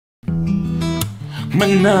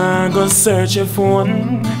Man, I go search your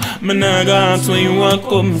phone. Man, I go ask where you are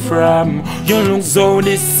come from. You look so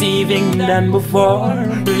deceiving than before.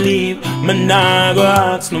 Believe, man, I go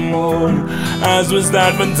ask no more. As we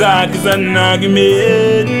start from talk is an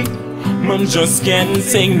argument. Man, just can't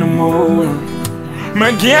take no more.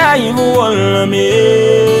 Man, can't even hold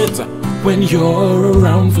me when you're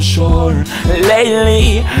around for sure.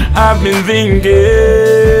 Lately, I've been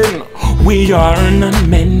thinking we are not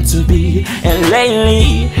meant to be. And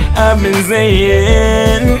lately, I've been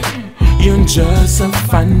saying you're just a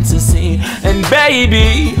fantasy. And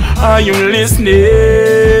baby, are you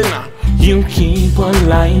listening? You keep on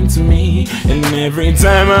lying to me. And every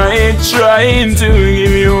time I ain't trying to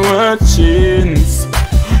give you a chance,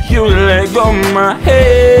 you let go my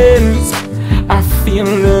hands. I feel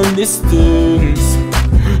the distance.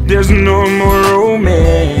 There's no more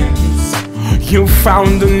romance. You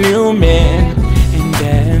found a new man, and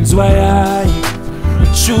that's why I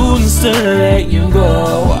choose to let you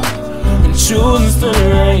go. I choose to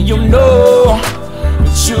let you know. I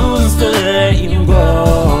choose to let you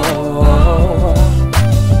go.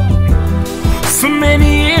 So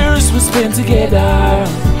many years we spent together.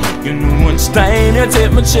 You know how much time you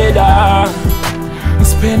take my cheddar.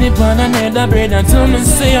 Spend it on another bread and tell me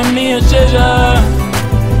say I'm your treasure.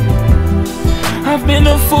 I've been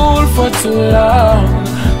a fool for too long,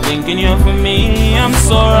 thinking you're for me, I'm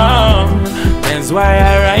so wrong. That's why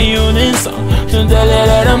I write you this song, to tell you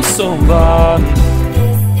that I'm so gone.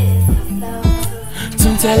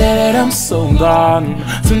 To tell you that I'm so gone.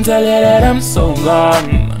 To tell you that I'm so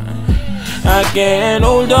gone. I can't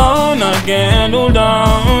hold on, I can't hold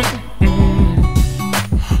on.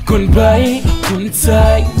 Goodbye, good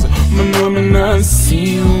times, but no, I'm not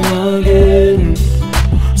see you again.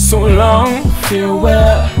 So long,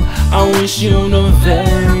 farewell, I wish you the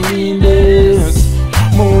very best.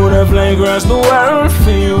 Would have fly across the world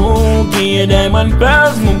for you. Give you diamond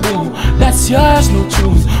pearls, my boo. That's yours, no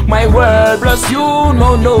choose. My world plus you,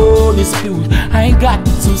 no dispute. I got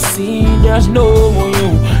to see there's no more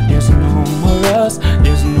you. There's no more us,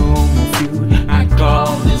 there's no more feud. I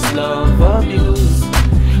call this love abuse.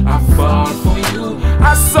 I fall for you.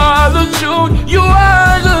 I saw the truth. You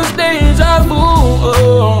are just deja vu.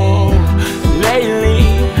 Oh, lately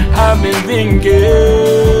I've been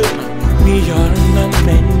thinking we are not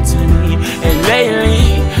meant to be. And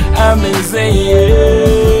lately I've been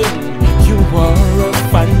saying you are a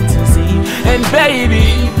fantasy. And baby,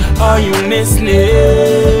 are you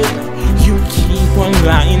listening? You keep on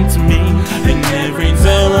lying to me. And every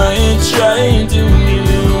time I try to give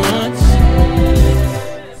you a chance,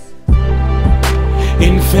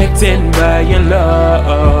 infected by your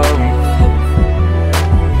love,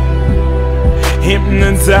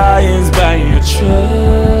 hypnotized by your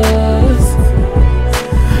trust.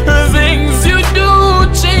 Things you do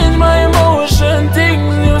change my emotion.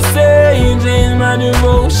 Things you say change my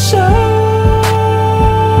devotion.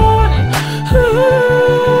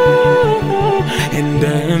 And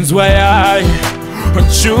that's why I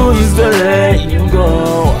choose to let you go.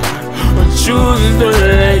 I choose to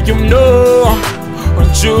let you know. I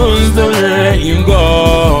choose to let you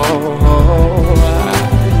go.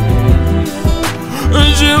 I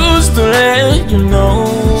choose to let you know.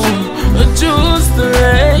 I choose to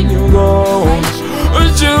let you go. I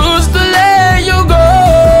choose to let you go.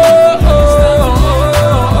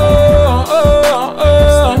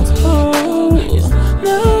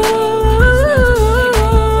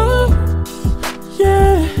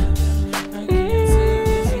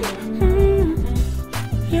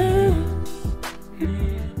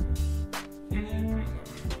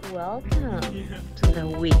 Welcome to the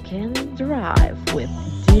Weekend Drive with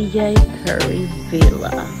DJ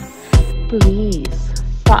Perryvilla. Please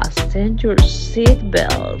fasten your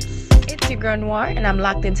seatbelts. It's your girl Noir, and I'm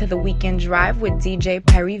locked into the Weekend Drive with DJ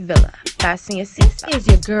Perryvilla. Fasten your seatbelts. It's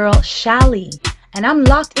your girl Shally, and I'm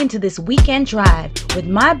locked into this Weekend Drive with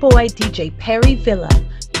my boy DJ Perryvilla.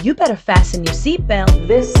 You better fasten your seatbelt.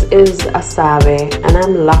 This is Asabe, and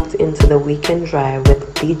I'm locked into the Weekend Drive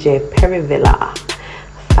with DJ Perryvilla.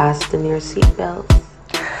 Fasten your seatbelts.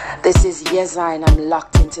 This is Yeza, and I'm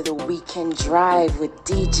locked into the Weekend Drive with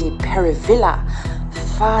DJ Perryvilla.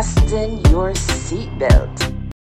 Fasten your seatbelt.